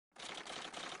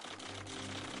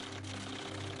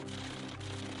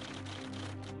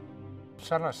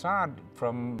Salazar,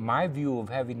 from my view of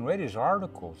having read his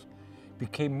articles,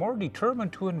 became more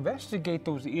determined to investigate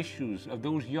those issues of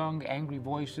those young, angry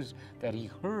voices that he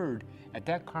heard at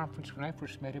that conference when I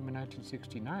first met him in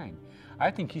 1969. I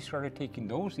think he started taking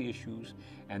those issues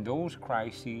and those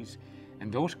crises and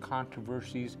those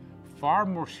controversies far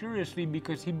more seriously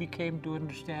because he became to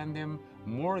understand them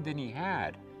more than he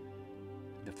had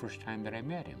the first time that I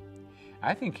met him.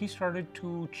 I think he started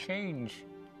to change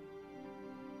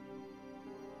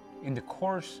in the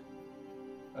course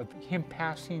of him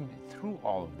passing through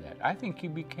all of that. I think he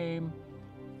became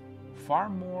far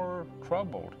more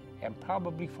troubled and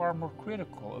probably far more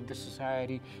critical of the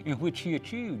society in which he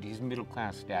achieved his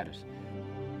middle-class status.